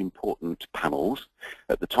are two important panels.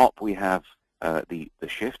 At the top we have the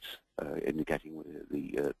shifts indicating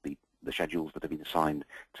the schedules that have been assigned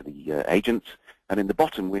to the agents, and in the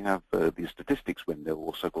bottom we have the statistics window,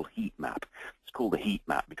 or so-called heat map. It's called the heat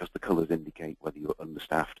map because the colors indicate whether you're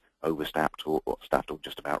understaffed, overstaffed, or staffed, or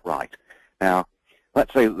just about right. Now,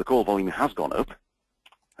 let's say that the call volume has gone up,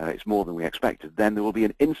 it's more than we expected, then there will be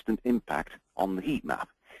an instant impact on the heat map.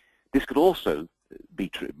 This could also be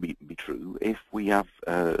true if we have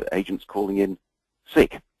agents calling in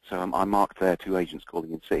sick. So I marked there 2 agents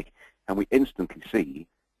calling in sick, and we instantly see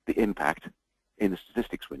the impact in the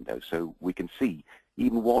statistics window. So we can see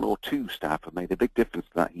even 1 or 2 staff have made a big difference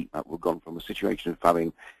to that heat map. We've gone from a situation of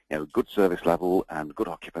having good service level and good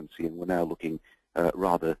occupancy, and we're now looking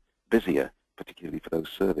rather busier, particularly for those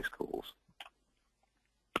service calls.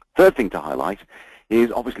 Third thing to highlight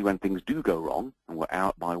is obviously when things do go wrong and we're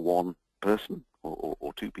out by 1 person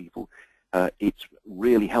or 2 people, it's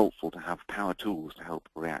really helpful to have power tools to help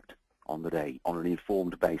react on the day on an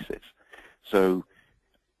informed basis. So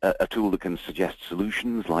a tool that can suggest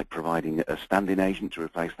solutions like providing a stand-in agent to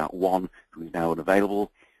replace that one who is now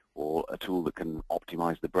unavailable, or a tool that can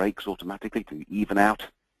optimize the breaks automatically to even out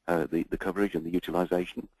the coverage and the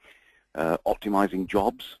utilization, optimizing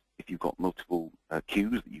jobs if you've got multiple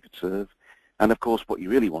queues that you could serve. And of course what you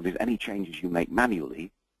really want is any changes you make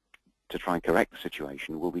manually to try and correct the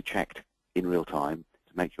situation will be checked in real time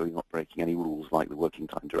to make sure you're not breaking any rules like the working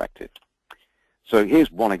time directive. So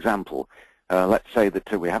here's one example. Let's say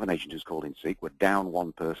that we have an agent who's called in sick, we're down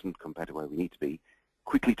 1 person compared to where we need to be.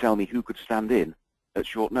 Quickly tell me who could stand in at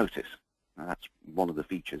short notice. Now, that's one of the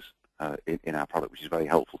features in our product, which is very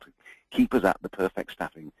helpful to keep us at the perfect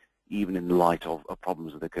staffing, even in the light of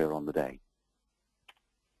problems that occur on the day.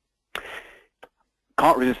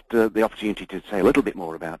 Can't resist the opportunity to say a little bit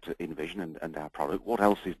more about Envision and our product. What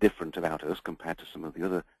else is different about us compared to some of the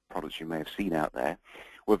other products you may have seen out there?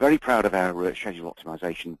 We're very proud of our schedule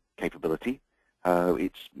optimization capability.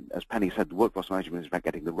 It's, as Penny said, the workforce management is about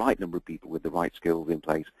getting the right number of people with the right skills in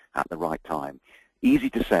place at the right time. Easy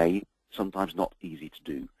to say, sometimes not easy to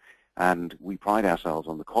do. And we pride ourselves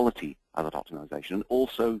on the quality of that optimization, and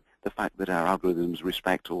also the fact that our algorithms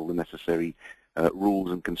respect all the necessary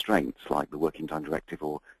rules and constraints like the Working Time Directive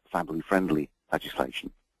or family-friendly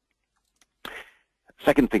legislation.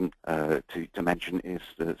 Second thing to mention is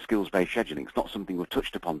skills-based scheduling. It's not something we've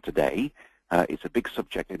touched upon today. It's a big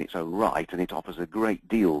subject in its own right, and it offers a great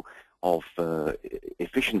deal of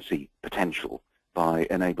efficiency potential by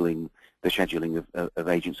enabling the scheduling of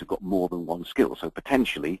agents who've got more than 1 skill. So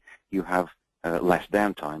potentially you have less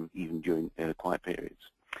downtime even during quiet periods.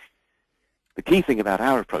 The key thing about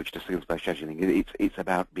our approach to skills-based scheduling is it's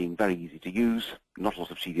about being very easy to use, not a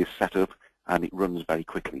lot of tedious setup, and it runs very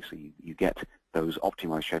quickly, so you get those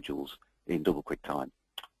optimized schedules in double quick time.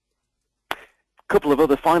 couple of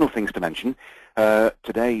other final things to mention.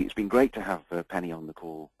 Today, it's been great to have Penny on the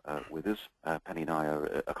call with us. Penny and I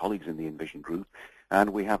are colleagues in the Envision group, and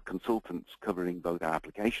we have consultants covering both our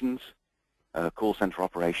applications, call center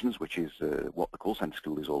operations, which is what the call center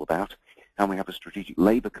school is all about, and we have a strategic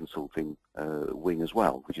labor consulting wing as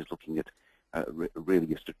well, which is looking at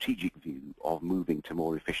really a strategic view of moving to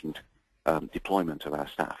more efficient deployment of our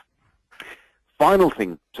staff. Final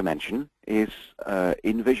thing to mention is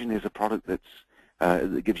Envision is a product that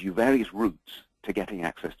gives you various routes to getting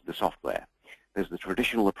access to the software. There's the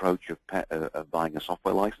traditional approach of buying a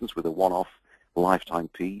software license with a one-off lifetime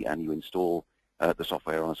fee, and you install the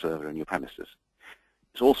software on a server in your premises.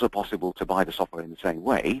 It's also possible to buy the software in the same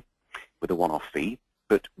way with a one-off fee,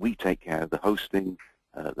 but we take care of the hosting,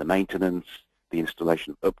 the maintenance, the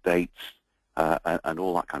installation updates, and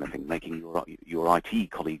all that kind of thing, making your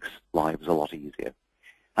IT colleagues' lives a lot easier.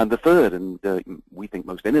 And the third, and we think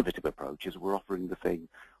most innovative approach, is we're offering the thing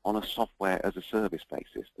on a software as a service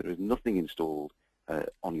basis. There is nothing installed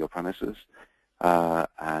on your premises,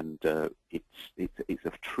 and it's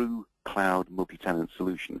a true cloud multi-tenant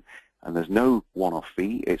solution. And there's no one-off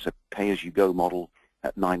fee. It's a pay-as-you-go model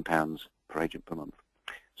at £9 per agent per month.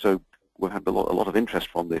 So we've had a lot of interest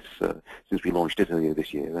from this since we launched it earlier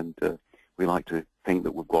this year, and we like to think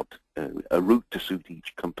that we've got a route to suit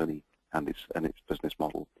each company and its business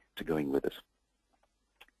model to going with us.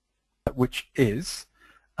 Which is,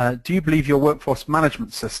 do you believe your workforce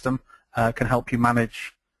management system can help you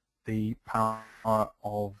manage the power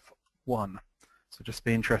of one? So just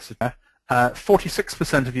be interested there.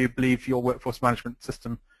 46% of you believe your workforce management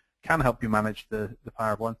system can help you manage the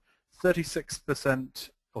power of one. 36%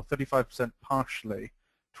 or 35% partially.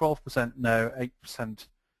 12% no. 8%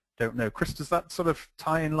 don't know. Chris, does that sort of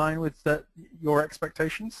tie in line with your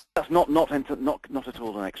expectations? That's not at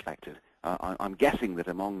all unexpected. I'm guessing that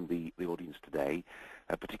among the audience today,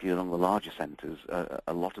 particularly along the larger centres,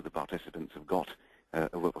 a lot of the participants have got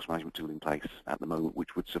a workforce management tool in place at the moment,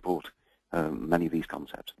 which would support many of these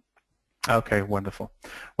concepts. Okay, wonderful.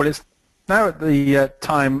 Well, it's now at the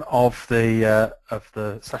time of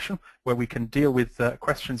the session where we can deal with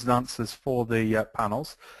questions and answers for the panel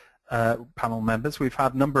members. We've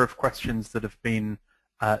had a number of questions that have been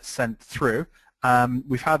sent through.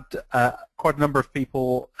 We've had quite a number of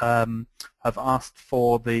people have asked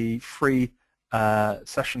for the free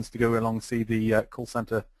sessions to go along and see the call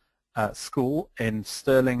centre school in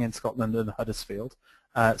Stirling in Scotland and Huddersfield.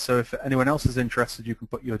 So if anyone else is interested, you can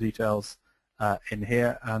put your details in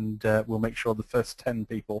here, and we'll make sure the first 10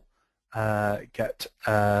 people get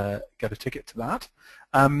a ticket to that.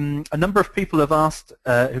 A number of people have asked,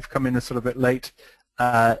 who've come in a sort of bit late,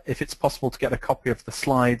 if it's possible to get a copy of the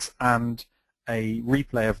slides and a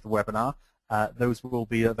replay of the webinar. Those will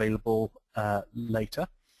be available later.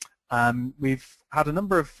 We've had a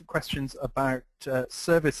number of questions about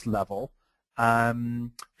service level,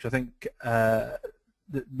 which I think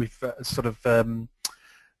we've sort of Penny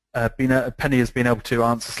has been able to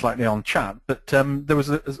answer slightly on chat. But there was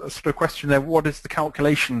a sort of question there: what is the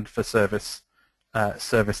calculation for service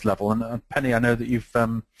level? And Penny, I know that you've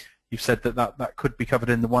said that could be covered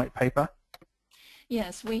in the white paper.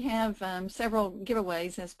 Yes, we have several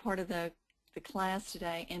giveaways as part of the class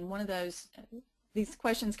today, and one of those, these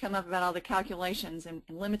questions come up about all the calculations and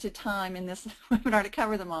limited time in this webinar to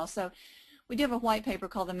cover them all. So we do have a white paper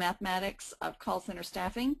called The Mathematics of Call Center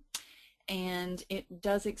Staffing, and it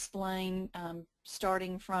does explain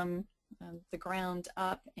starting from the ground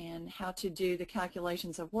up and how to do the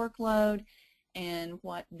calculations of workload and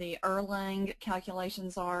what the Erlang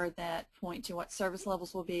calculations are that point to what service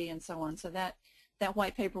levels will be and so on. So that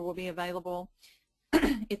white paper will be available.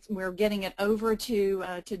 We're getting it over to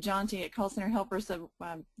Jonty at Call Center Helper, so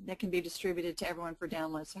that can be distributed to everyone for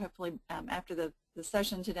download. So hopefully after the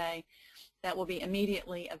session today, that will be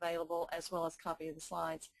immediately available, as well as a copy of the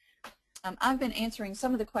slides. I've been answering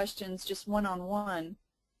some of the questions just one-on-one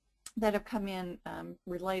that have come in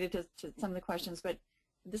related to some of the questions, but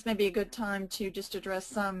this may be a good time to just address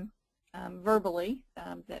some verbally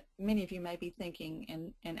that many of you may be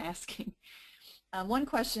thinking and asking. One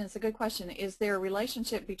question, it's a good question: is there a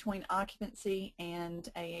relationship between occupancy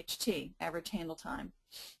and AHT, average handle time?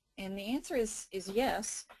 And the answer is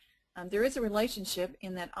yes. There is a relationship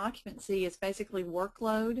in that occupancy is basically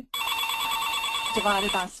workload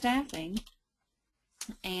divided by staffing,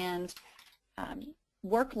 and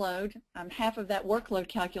workload, half of that workload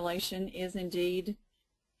calculation is indeed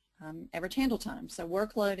average handle time. So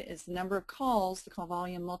workload is the number of calls, the call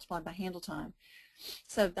volume multiplied by handle time.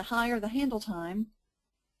 So the higher the handle time,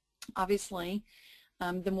 obviously,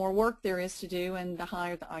 the more work there is to do and the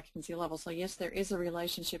higher the occupancy level. So yes, there is a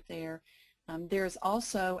relationship there. There's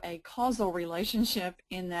also a causal relationship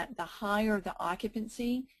in that the higher the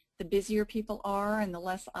occupancy, the busier people are and the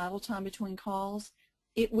less idle time between calls,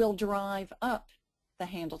 it will drive up the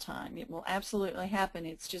handle time. It will absolutely happen.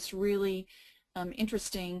 It's just really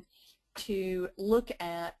interesting to look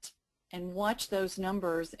at and watch those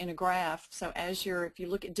numbers in a graph. So if you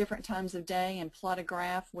look at different times of day and plot a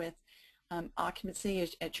graph with occupancy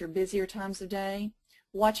at your busier times of day,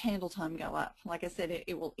 watch handle time go up. Like I said,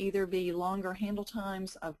 it will either be longer handle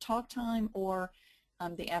times of talk time or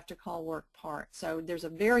the after call work part. So there's a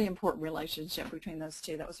very important relationship between those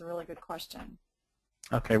two. That was a really good question.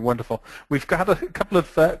 Okay, wonderful. We've got a couple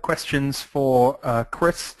of questions for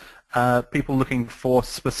Chris, people looking for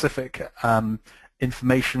specific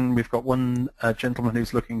information. We've got one gentleman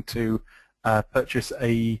who's looking to purchase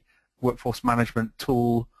a workforce management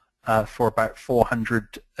tool for about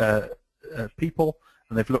 400 people,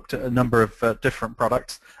 and they've looked at a number of different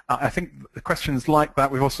products. I think the questions like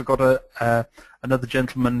that. We've also got another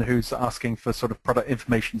gentleman who's asking for sort of product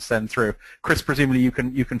information sent through. Chris, presumably you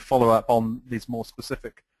can follow up on these more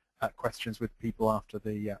specific questions with people after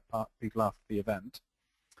the event.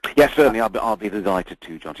 Yes, certainly. I'll be delighted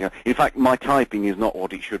to, John. In fact, my typing is not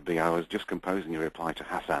what it should be. I was just composing a reply to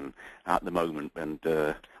Hassan at the moment, and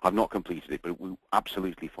I've not completed it, but we'll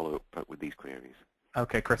absolutely follow up with these queries.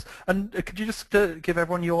 Okay, Chris. And could you just give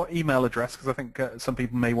everyone your email address, because I think some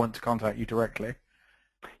people may want to contact you directly.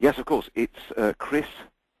 Yes, of course. It's chris.dealy,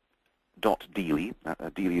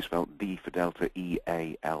 Dealy is spelled D for Delta,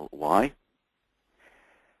 E-A-L-Y,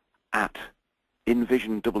 at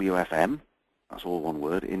Envision WFM, that's all one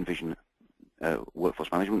word, Envision Workforce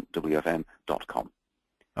Management, WFM.com.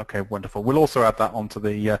 Okay, wonderful. We'll also add that onto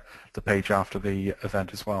the page after the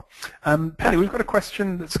event as well. Penny, we've got a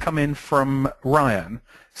question that's come in from Ryan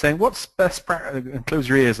saying, what's best practice, and close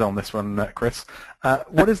your ears on this one, Chris,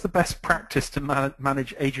 what is the best practice to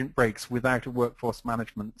manage agent breaks without a workforce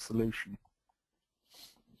management solution?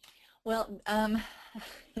 Well,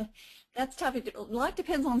 that's tough. A lot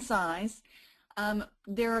depends on size.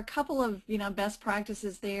 There are a couple of best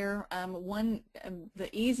practices there. One of the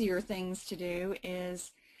easier things to do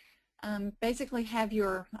is basically have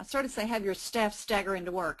your staff stagger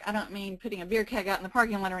into work. I don't mean putting a beer keg out in the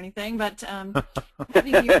parking lot or anything, but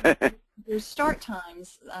having your start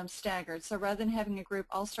times staggered. So rather than having a group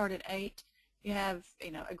all start at 8, you have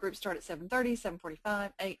a group start at 7:30,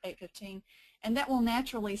 7:45, 8, 8:15. And that will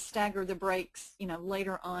naturally stagger the breaks,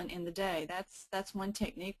 later on in the day. That's one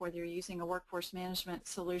technique, whether you're using a workforce management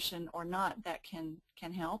solution or not, that can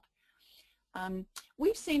help.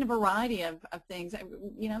 We've seen a variety of things.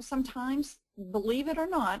 Sometimes, believe it or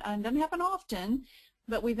not, it doesn't happen often,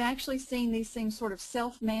 but we've actually seen these things sort of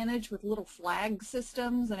self-manage with little flag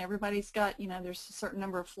systems, and everybody's got, there's a certain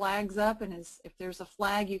number of flags up, and if there's a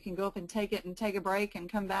flag, you can go up and take it and take a break and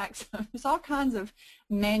come back. So there's all kinds of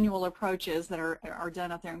manual approaches that are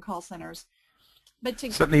done out there in call centers. But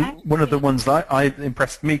certainly, one of the ones that I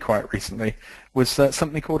impressed me quite recently was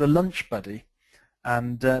something called a lunch buddy.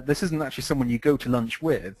 And this isn't actually someone you go to lunch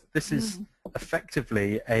with. This is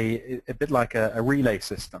effectively a bit like a relay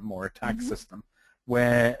system or a tag system,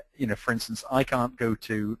 where, for instance, I can't go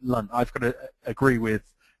to lunch. I've got to agree with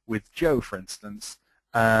Joe, for instance,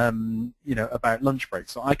 about lunch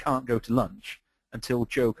breaks. So I can't go to lunch until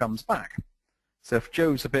Joe comes back. So if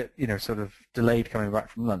Joe's a bit, sort of delayed coming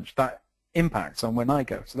back from lunch, that impacts on when I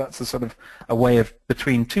go. So that's a sort of a way of,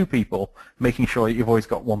 between two people, making sure you've always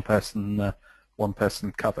got one person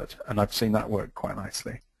covered. And I've seen that work quite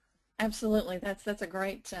nicely. Absolutely. That's a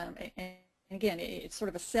great, again, it's sort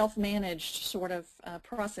of a self-managed sort of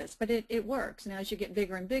process, but it works. Now, as you get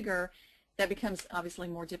bigger and bigger, that becomes obviously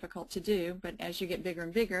more difficult to do, but as you get bigger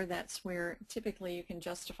and bigger, that's where typically you can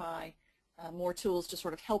justify more tools to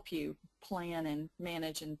sort of help you plan and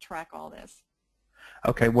manage and track all this.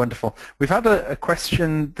 Okay, wonderful. We've had a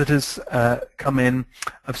question that has come in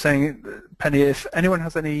of saying, Penny, if anyone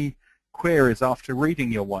has any queries after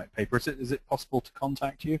reading your white paper, is it possible to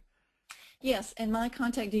contact you? Yes, and my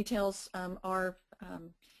contact details are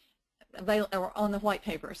available on the white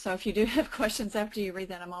paper. So if you do have questions after you read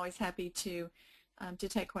that, I'm always happy to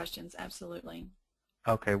take questions. Absolutely.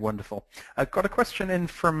 Okay, wonderful. I've got a question in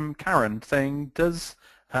from Karen saying, does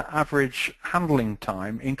average handling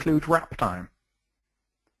time include wrap time?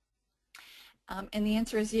 And the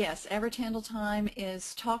answer is yes. Average handle time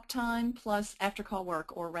is talk time plus after call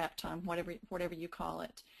work or wrap time, whatever you call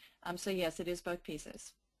it. So yes, it is both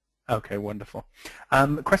pieces. Okay, wonderful. A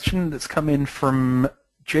question that's come in from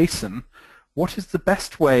Jason. What is the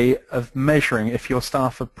best way of measuring if your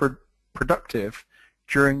staff are productive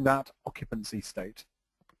during that occupancy state?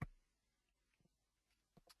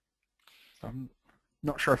 I'm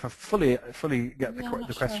not sure if I fully get Yeah, I'm not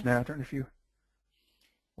the sure. question now. I don't know if you.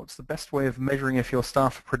 What's the best way of measuring if your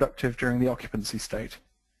staff are productive during the occupancy state?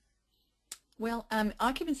 Well,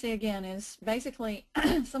 occupancy, again, is basically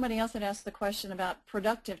somebody else had asked the question about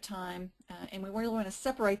productive time, and we really want to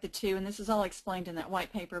separate the two, and this is all explained in that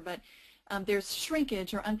white paper, but there's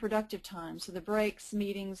shrinkage or unproductive time. So the breaks,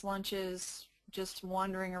 meetings, lunches, just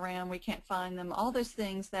wandering around, we can't find them, all those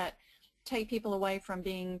things that take people away from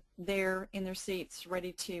being there in their seats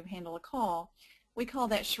ready to handle a call. We call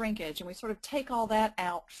that shrinkage, and we sort of take all that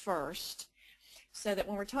out first, so that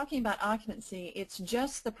when we're talking about occupancy, it's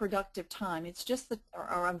just the productive time. It's just the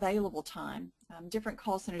or available time. Different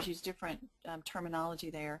call centers use different terminology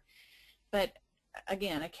there. But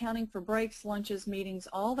again, accounting for breaks, lunches, meetings,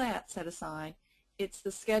 all that set aside, it's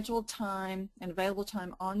the scheduled time and available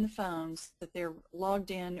time on the phones that they're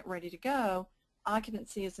logged in, ready to go.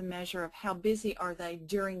 Occupancy is a measure of how busy are they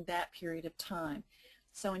during that period of time.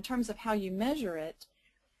 So in terms of how you measure it,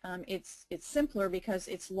 it's simpler because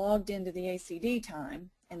it's logged into the ACD time,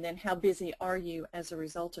 and then how busy are you as a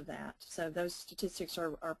result of that. So those statistics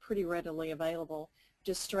are pretty readily available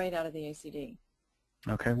just straight out of the ACD.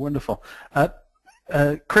 Okay, wonderful.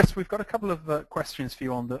 Chris, we've got a couple of questions for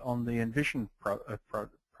you on the Envision product.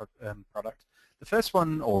 The first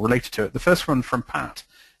one, or related to it, the first one from Pat,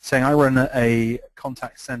 saying, I run a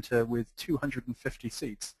contact center with 250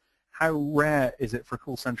 seats. How rare is it for a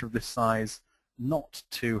call center of this size not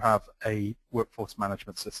to have a workforce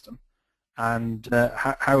management system, and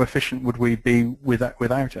how efficient would we be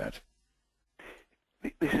without it?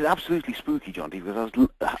 This is absolutely spooky, John, because I was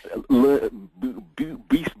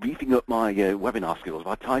beefing up my webinar skills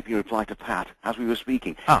by typing a reply to Pat as we were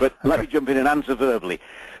speaking. But okay. Let me jump in and answer verbally.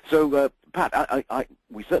 So, Pat,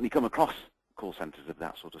 we certainly come across call centers of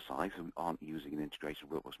that sort of size who aren't using an integrated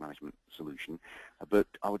workforce management solution, but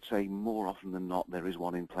I would say more often than not there is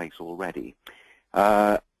one in place already.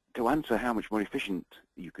 To answer how much more efficient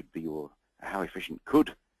you could be, or how efficient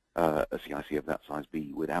could a CIC of that size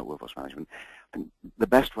be without workforce management, I think the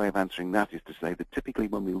best way of answering that is to say that typically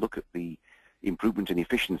when we look at the improvement in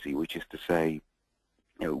efficiency, which is to say,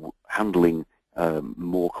 handling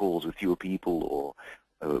more calls with fewer people,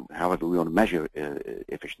 or however we want to measure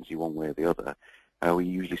efficiency one way or the other, we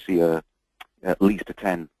usually see at least a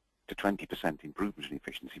 10 to 20% improvement in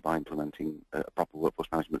efficiency by implementing a proper workforce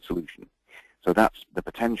management solution. So that's the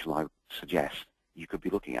potential I would suggest you could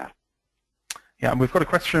be looking at. Yeah, and we've got a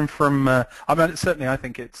question from, I mean, certainly I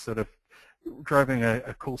think it's sort of driving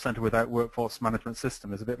a call center without workforce management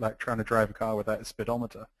system is a bit like trying to drive a car without a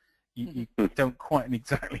speedometer. You don't quite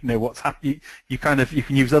exactly know what's happening. You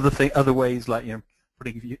can use other ways, like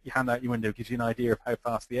putting your hand out your window gives you an idea of how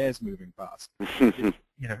fast the air is moving past.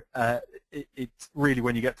 It's really,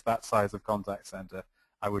 when you get to that size of contact center,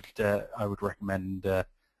 I would recommend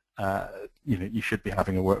you should be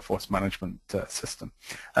having a workforce management system.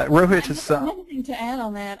 Rohit has another thing to add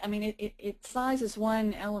on that. I mean, size is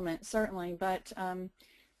one element certainly, but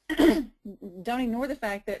don't ignore the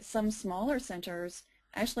fact that some smaller centers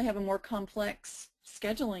actually have a more complex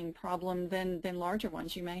scheduling problem than larger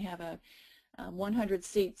ones. You may have a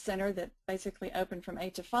 100-seat center that basically open from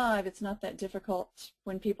 8 to 5. It's not that difficult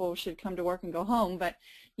when people should come to work and go home, but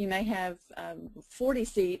you may have 40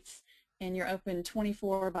 seats and you're open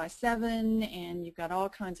 24/7, and you've got all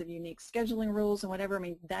kinds of unique scheduling rules and whatever. I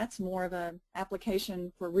mean, that's more of an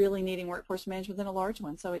application for really needing workforce management than a large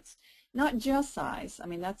one. So it's not just size. I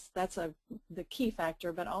mean, that's the key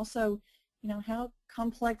factor, but also, how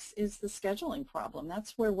complex is the scheduling problem?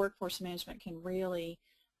 That's where workforce management can really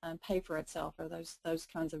pay for itself, or those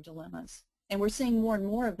kinds of dilemmas. And we're seeing more and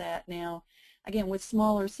more of that now, again, with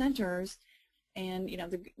smaller centers. And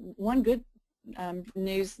the one good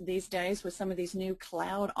news these days with some of these new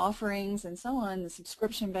cloud offerings and so on, the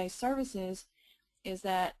subscription-based services, is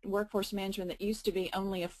that workforce management that used to be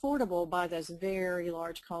only affordable by those very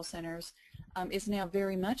large call centers is now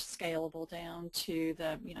very much scalable down to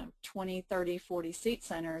the 20, 30, 40 seat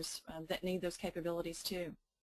centers that need those capabilities too.